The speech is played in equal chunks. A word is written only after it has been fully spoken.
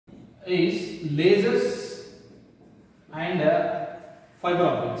is lasers and fiber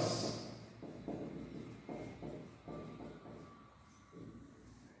optics.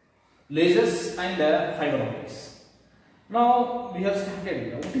 Lasers and fiber optics. Now we have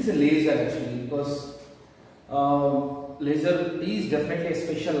started. What is a laser actually? Because laser is definitely a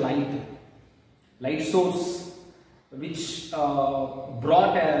special light source which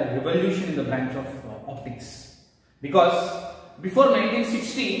brought a revolution in the branch of optics. Because before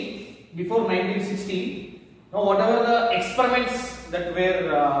 1916, now whatever the experiments that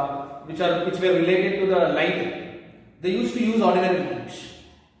were which were related to the light, they used to use ordinary light,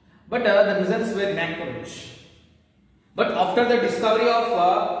 but the results were inaccurate. But after the discovery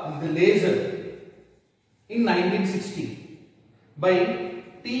of the laser in 1960 by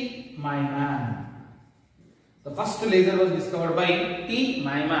T. Myman, the first laser was discovered by T.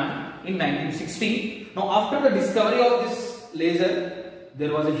 Myman in 1960. Now after the discovery of this laser,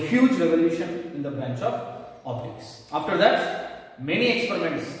 there was a huge revolution in the branch of optics. After that, many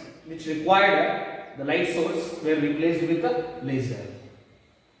experiments which required the light source were replaced with the laser.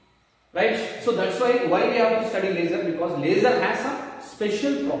 Right? So that's why we have to study laser, because laser has some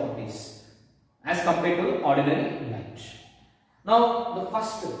special properties as compared to ordinary light. Now the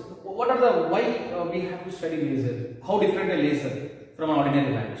first, why we have to study laser? How different a laser from an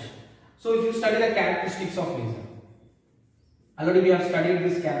ordinary light? So if you study the characteristics of laser, already we have studied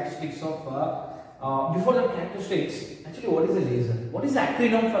these characteristics of before the characteristics. Actually, what is a laser? What is the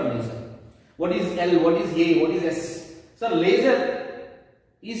acronym for laser? What is L? What is A? What is S? So laser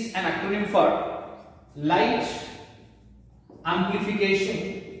is an acronym for light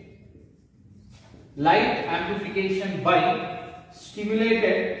amplification by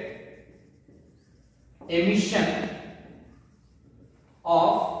stimulated emission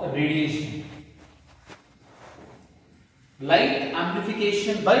of radiation. Light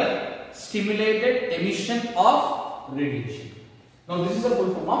amplification by stimulated emission of radiation. Now this is the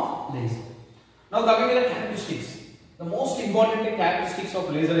full form of laser. Now coming to the characteristics. The most important characteristics of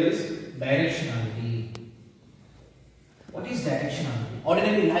laser is directionality. What is directionality?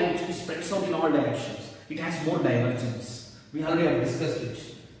 Ordinary light spreads out in all directions. It has more divergence. We already have discussed it.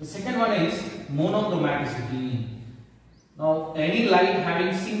 The second one is monochromaticity. Now any light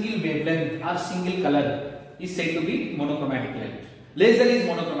having single wavelength or single color is said to be monochromatic light. Laser is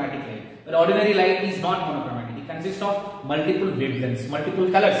monochromatic light, but ordinary light is not monochromatic. It consists of multiple wavelengths,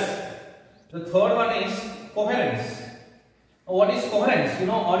 multiple colors. The third one is coherence. What is coherence? You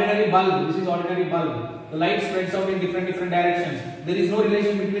know, ordinary bulb. This is ordinary bulb. The light spreads out in different directions. There is no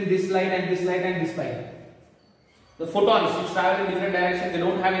relation between this light and this light and this light. The photons which travel in different directions, they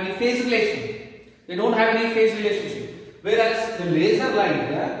don't have any phase relation. They don't have any phase relationship. Whereas the laser light,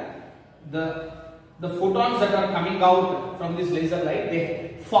 the photons that are coming out from this laser light,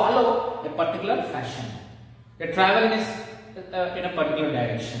 they follow a particular fashion. They travel in a particular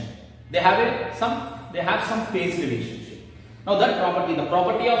direction. They have some phase relationship. Now that property, the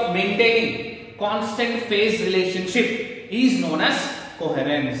property of maintaining constant phase relationship, is known as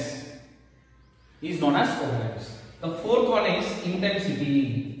coherence. The fourth one is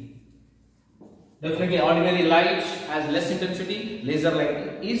intensity. Definitely ordinary light has less intensity, laser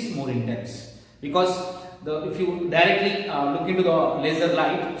light is more intense. Because if you directly look into the laser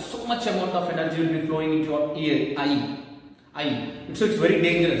light, so much amount of energy will be flowing into your eye. So it's very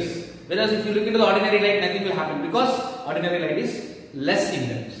dangerous. Whereas if you look into the ordinary light, nothing will happen, because ordinary light is less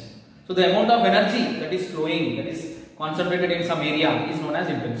intense. So the amount of energy that is flowing, that is concentrated in some area, is known as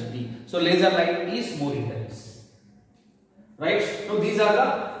intensity. So laser light is more intense. Right? So these are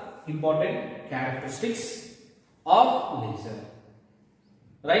the important characteristics of laser.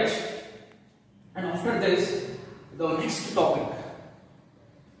 Right? And after this, the next topic.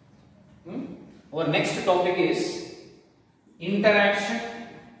 Our next topic is interaction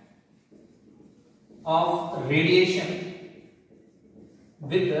of radiation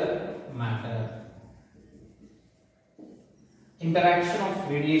with the matter. Interaction of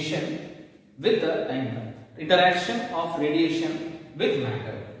radiation with the interaction of radiation with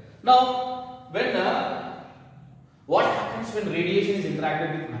matter. Now, what happens when radiation is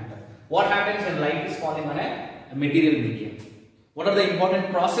interacted with matter? What happens when light is falling on a material medium? What are the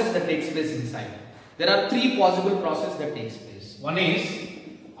important processes that takes place inside? There are three possible processes that takes place. One is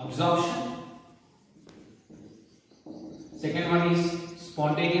absorption. Second one is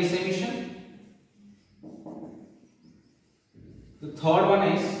spontaneous emission. The third one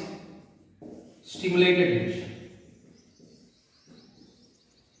is stimulated emission.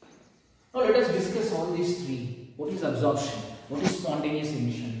 Now let us discuss all these three. What is absorption? What is spontaneous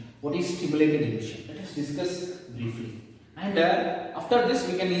emission? What is stimulated emission? Let us discuss briefly. And after this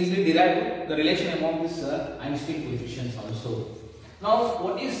we can easily derive the relation among these Einstein coefficients also. Now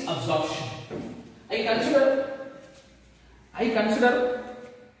what is absorption? I consider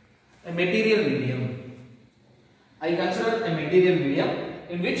a material medium. I consider a material medium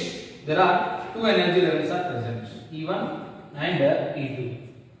in which there are two energy levels are present, E1 and E2.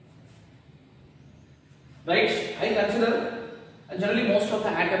 Right? I consider generally most of the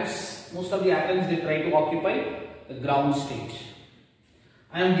atoms they try to occupy the ground state.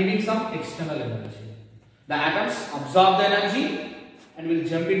 I am giving some external energy. The atoms absorb the energy and will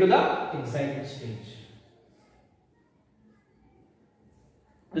jump into the excited state.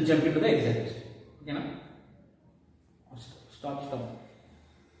 Okay, now? Stop.